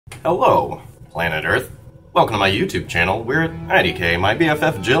Hello, Planet Earth. Welcome to my YouTube channel. We're at IDK, my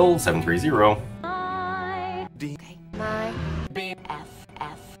BFF Jill 730. My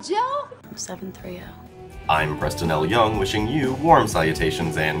BFF Jill 730. I'm Preston L. Young, wishing you warm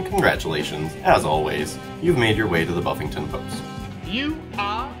salutations and congratulations. As always, you've made your way to the Buffington Post. You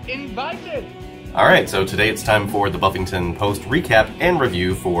are invited! Alright, so today it's time for the Buffington Post recap and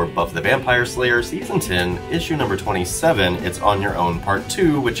review for Buffy the Vampire Slayer Season 10, Issue number 27. It's On Your Own Part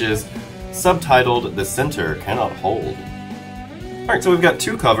 2, which is subtitled The Center Cannot Hold. Alright, so we've got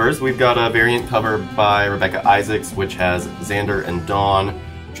two covers. We've got a variant cover by Rebecca Isaacs, which has Xander and Dawn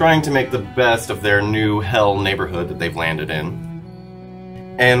trying to make the best of their new hell neighborhood that they've landed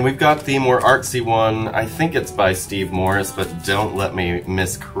in. And we've got the more artsy one. I think it's by Steve Morris, but don't let me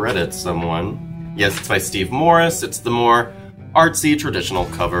miscredit someone. Yes, it's by Steve Morris. It's the more artsy, traditional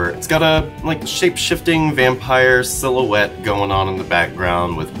cover. It's got a, shape-shifting vampire silhouette going on in the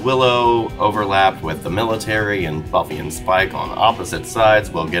background with Willow overlapped with the military and Buffy and Spike on opposite sides.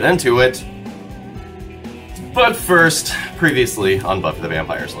 We'll get into it. But first, previously on Buffy the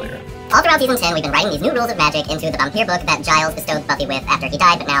Vampire Slayer. All throughout Season 10, we've been writing these new rules of magic into the vampire book that Giles bestowed Buffy with after he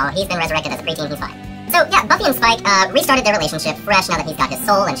died, but now he's been resurrected as a preteen, he's fine. So yeah, Buffy and Spike restarted their relationship fresh now that he's got his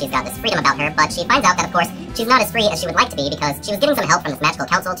soul and she's got this freedom about her, but she finds out that, of course, she's not as free as she would like to be because she was getting some help from this magical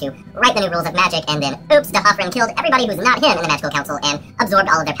council to write the new rules of magic, and then, oops, D'Hoffryn killed everybody who's not him in the magical council and absorbed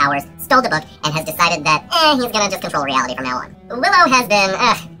all of their powers, stole the book, and has decided that, he's gonna just control reality from now on. Willow has been,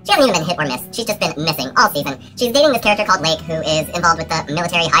 she hasn't even been hit or miss. She's just been missing all season. She's dating this character called Lake, who is involved with the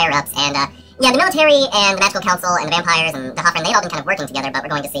military higher-ups, and, yeah, the military and the magical council and the vampires and D'Hoffryn, they've all been kind of working together, but we're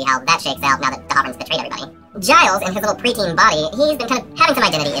going to see how that shakes out now that D'Hoffryn's betrayed everybody. Giles, in his little preteen body, he's been kind of having some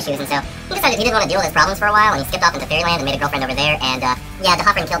identity issues, and so he decided he didn't want to deal with his problems for a while, and he skipped off into Fairyland and made a girlfriend over there, and, yeah,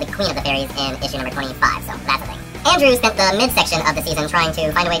 D'Hoffryn killed the Queen of the Fairies in issue number 25, so that's a thing. Andrew spent the mid-section of the season trying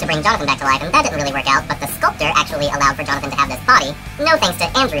to find a way to bring Jonathan back to life, and that didn't really work out, but the sculptor actually allowed for Jonathan to have this body. No thanks to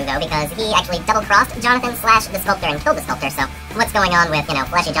Andrew, though, because he actually double-crossed Jonathan / the sculptor and killed the sculptor, so what's going on with,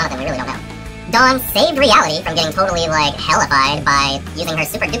 fleshy Jonathan, we really don't know. Dawn saved reality from getting totally, hellified by using her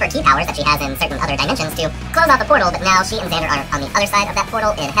super-duper key powers that she has in certain other dimensions to close off the portal, but now she and Xander are on the other side of that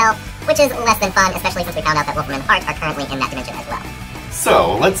portal in hell, which is less than fun, especially since we found out that Wolfram and Hart are currently in that dimension as well.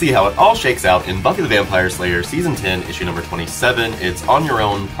 So, let's see how it all shakes out in Buffy the Vampire Slayer Season 10, Issue number 27. It's On Your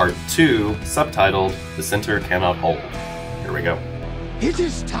Own Part 2, subtitled The Center Cannot Hold. Here we go. It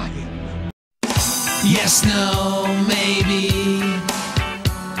is time. Yes, no, maybe.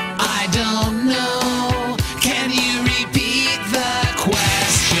 I don't know. Can you repeat the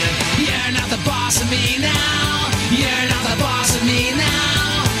question? You're not the boss of me now. You're not the boss of me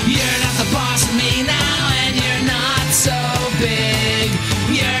now. You're not the boss of me now, and you're not so big.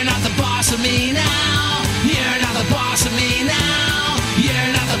 You're not the boss of me now. You're not the boss of me now.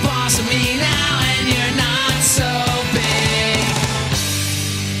 You're not the boss of me now, and you're not so big.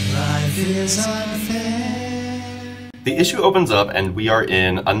 Life is unfair. The issue opens up and we are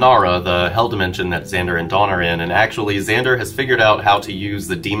in Anara, the hell dimension that Xander and Dawn are in, and actually Xander has figured out how to use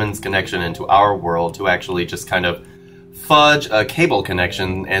the demon's connection into our world to actually just kind of fudge a cable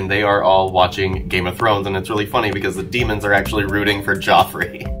connection, and they are all watching Game of Thrones, and it's really funny because the demons are actually rooting for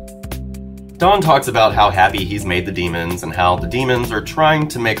Joffrey. Dawn talks about how happy he's made the demons and how the demons are trying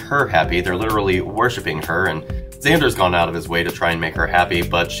to make her happy. They're literally worshipping her, and Xander's gone out of his way to try and make her happy,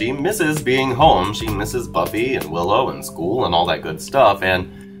 but she misses being home. She misses Buffy and Willow and school and all that good stuff,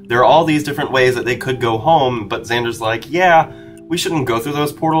 and there are all these different ways that they could go home, but Xander's like, yeah, we shouldn't go through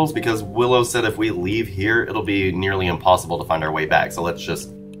those portals because Willow said if we leave here, it'll be nearly impossible to find our way back, so let's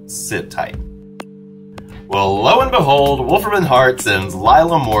just sit tight. Well, lo and behold, Wolfram and Hart sends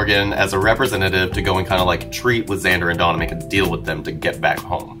Lilah Morgan as a representative to go and kind of treat with Xander and Dawn and make a deal with them to get back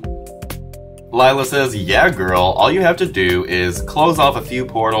home. Lilah says, yeah girl, all you have to do is close off a few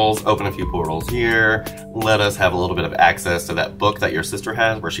portals, open a few portals here, let us have a little bit of access to that book that your sister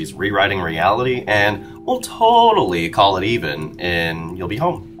has where she's rewriting reality, and we'll totally call it even, and you'll be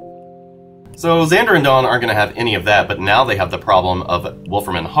home. So Xander and Dawn aren't going to have any of that, but now they have the problem of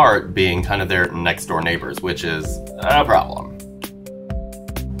Wolfram and Hart being kind of their next-door neighbors, which is a problem.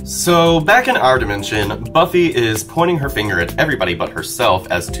 So, back in our dimension, Buffy is pointing her finger at everybody but herself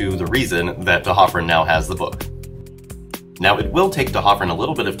as to the reason that D'Hoffryn now has the book. Now, it will take D'Hoffryn a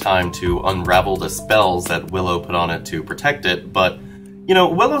little bit of time to unravel the spells that Willow put on it to protect it, but,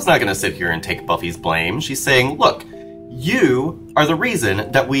 Willow's not going to sit here and take Buffy's blame. She's saying, look, you are the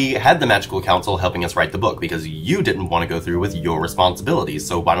reason that we had the Magical Council helping us write the book, because you didn't want to go through with your responsibilities,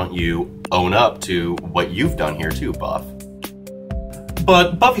 so why don't you own up to what you've done here too, Buff?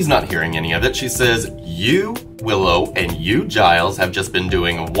 But Buffy's not hearing any of it. She says, you, Willow, and you, Giles, have just been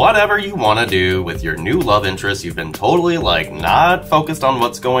doing whatever you want to do with your new love interest. You've been totally, not focused on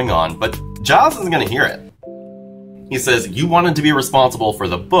what's going on. But Giles isn't going to hear it. He says, you wanted to be responsible for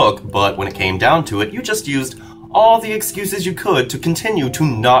the book, but when it came down to it, you just used all the excuses you could to continue to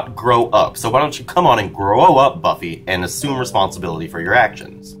not grow up. So why don't you come on and grow up, Buffy, and assume responsibility for your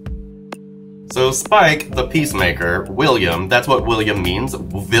actions? So Spike, the peacemaker, William, that's what William means.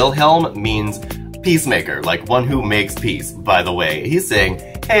 Wilhelm means peacemaker, like one who makes peace, by the way. He's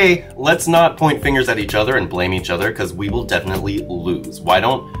saying, hey, let's not point fingers at each other and blame each other, because we will definitely lose. Why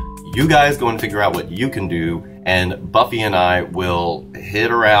don't you guys go and figure out what you can do, and Buffy and I will hit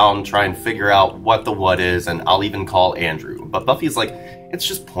around, try and figure out what the what is, and I'll even call Andrew. But Buffy's like, it's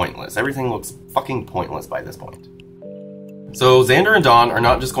just pointless. Everything looks fucking pointless by this point. So Xander and Dawn are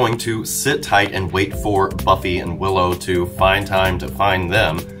not just going to sit tight and wait for Buffy and Willow to find time to find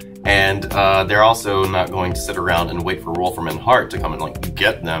them, and they're also not going to sit around and wait for Wolfram and Hart to come and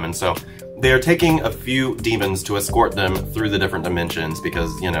get them. And so they are taking a few demons to escort them through the different dimensions because,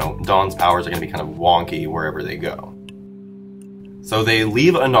 Dawn's powers are going to be kind of wonky wherever they go. So they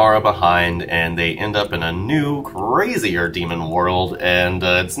leave Anara behind and they end up in a new, crazier demon world, and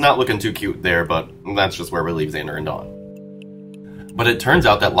it's not looking too cute there, but that's just where we leave Xander and Dawn. But it turns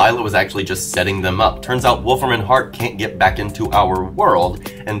out that Lilah was actually just setting them up. Turns out Wolfram and Hart can't get back into our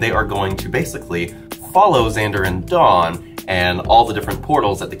world, and they are going to basically follow Xander and Dawn and all the different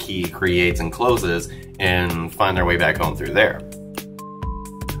portals that the key creates and closes and find their way back home through there.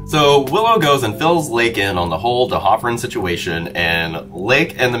 So Willow goes and fills Lake in on the whole D'Hoffryn situation, and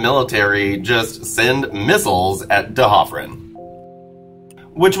Lake and the military just send missiles at D'Hoffryn.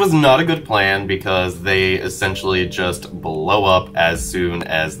 Which was not a good plan because they essentially just blow up as soon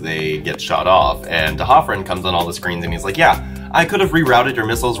as they get shot off. And D'Hoffryn comes on all the screens and he's like, yeah, I could have rerouted your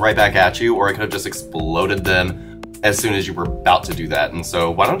missiles right back at you, or I could have just exploded them as soon as you were about to do that. And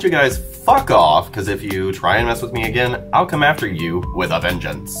so why don't you guys fuck off, because if you try and mess with me again, I'll come after you with a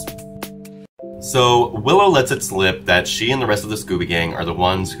vengeance. So Willow lets it slip that she and the rest of the Scooby Gang are the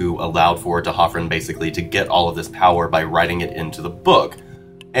ones who allowed for D'Hoffryn basically to get all of this power by writing it into the book.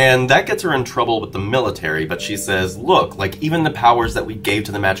 And that gets her in trouble with the military, but she says, look, even the powers that we gave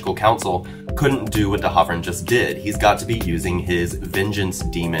to the Magical Council couldn't do what D'Hoffryn just did. He's got to be using his vengeance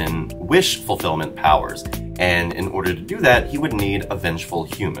demon wish fulfillment powers. And in order to do that, he would need a vengeful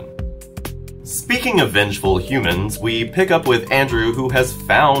human. Speaking of vengeful humans, we pick up with Andrew, who has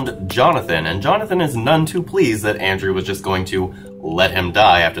found Jonathan, and Jonathan is none too pleased that Andrew was just going to let him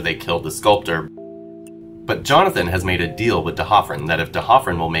die after they killed the sculptor. But Jonathan has made a deal with D'Hoffryn that if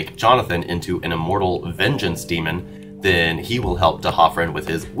D'Hoffryn will make Jonathan into an immortal vengeance demon, then he will help D'Hoffryn with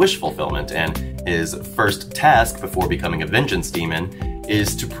his wish fulfillment, and his first task before becoming a vengeance demon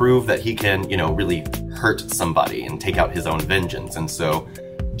is to prove that he can, really hurt somebody and take out his own vengeance. And so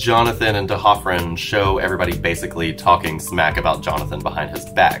Jonathan and D'Hoffryn show everybody basically talking smack about Jonathan behind his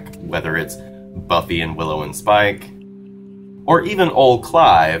back, whether it's Buffy and Willow and Spike, or even old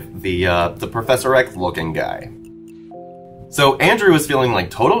Clive, the Professor X-looking guy. So Andrew is feeling like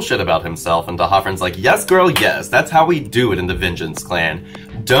total shit about himself, and D'Hoffryn's like, yes girl, yes, that's how we do it in the Vengeance Clan.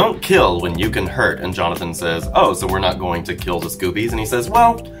 Don't kill when you can hurt. And Jonathan says, oh, so we're not going to kill the Scoobies? And he says,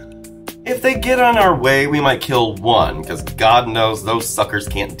 well, if they get on our way, we might kill one, because God knows those suckers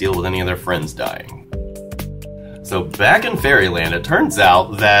can't deal with any of their friends dying. So back in Fairyland, it turns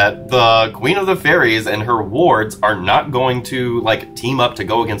out that the Queen of the Fairies and her wards are not going to, team up to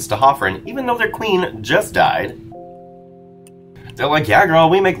go against D'Hoffryn, even though their queen just died. They're like, yeah girl,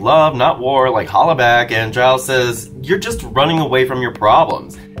 we make love, not war, holla back, and Giles says, you're just running away from your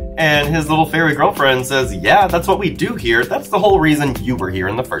problems. And his little fairy girlfriend says, yeah, that's what we do here, that's the whole reason you were here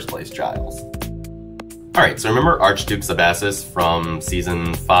in the first place, Giles. Alright, so remember Archduke Sabasis from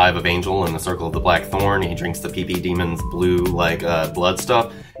Season 5 of Angel in the Circle of the Black Thorn? He drinks the pee-pee demon's blue, blood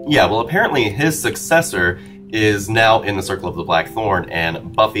stuff? Yeah, well apparently his successor is now in the Circle of the Black Thorn,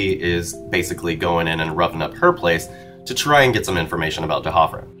 and Buffy is basically going in and roughing up her place to try and get some information about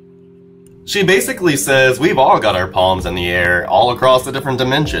D'Hoffryn. She basically says, we've all got our palms in the air all across the different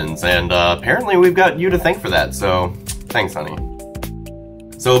dimensions, and apparently we've got you to thank for that, so thanks, honey.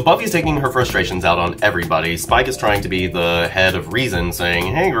 So Buffy's taking her frustrations out on everybody. Spike is trying to be the head of reason,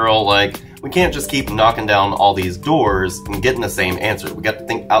 saying, hey girl, we can't just keep knocking down all these doors and getting the same answer. We got to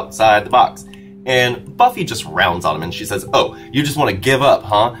think outside the box. And Buffy just rounds on him and she says, oh, you just want to give up,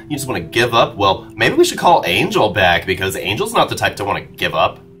 huh? You just want to give up? Well, maybe we should call Angel back, because Angel's not the type to want to give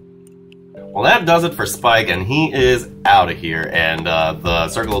up. Well, that does it for Spike, and he is out of here. And the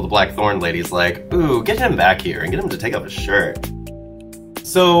Circle of the Black Thorn lady's like, ooh, get him back here and get him to take off his shirt.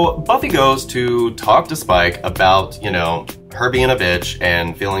 So Buffy goes to talk to Spike about, you know, her being a bitch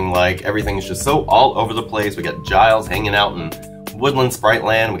and feeling like everything's just so all over the place. We got Giles hanging out in Woodland Sprite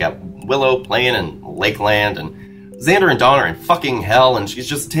Land, we got Willow playing in Lakeland, and Xander and Dawn are in fucking hell, and she's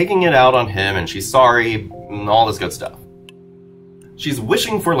just taking it out on him, and she's sorry, and all this good stuff. She's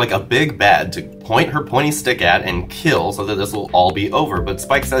wishing for like a big bad to point her pointy stick at and kill so that this will all be over, but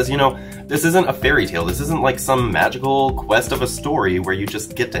Spike says, you know, this isn't a fairy tale, this isn't like some magical quest of a story where you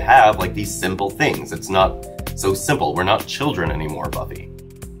just get to have like these simple things. It's not so simple, we're not children anymore, Buffy.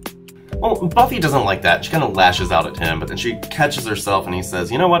 Well, Buffy doesn't like that, she kind of lashes out at him, but then she catches herself and he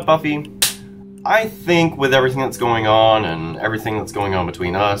says, you know what, Buffy? I think with everything that's going on and everything that's going on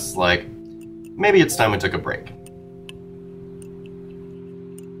between us, like, maybe it's time we took a break.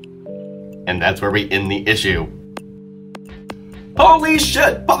 And that's where we end the issue. Holy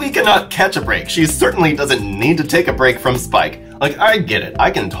shit! Buffy cannot catch a break. She certainly doesn't need to take a break from Spike. Like, I get it. I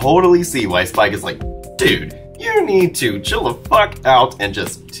can totally see why Spike is like, dude, you need to chill the fuck out and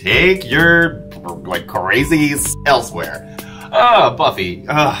just take your, like, crazies elsewhere. Buffy.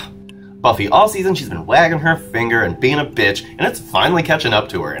 Buffy, all season she's been wagging her finger and being a bitch, and it's finally catching up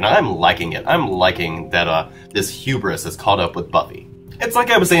to her, and I'm liking it. I'm liking that, this hubris has caught up with Buffy. It's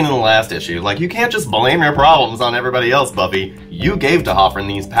like I was saying in the last issue, like, you can't just blame your problems on everybody else, Buffy. You gave to Hoffman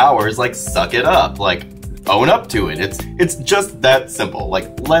these powers, like, suck it up, like, own up to it. It's just that simple.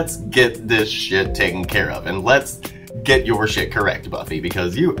 Like, let's get this shit taken care of, and let's get your shit correct, Buffy,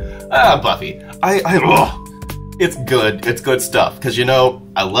 because you, Buffy, it's good stuff, because, you know,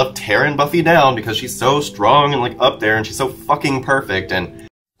 I love tearing Buffy down because she's so strong and, like, up there, and she's so fucking perfect, and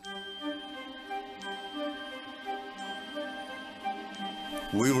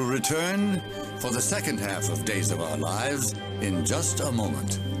We will return for the second half of Days of Our Lives in just a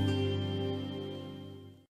moment.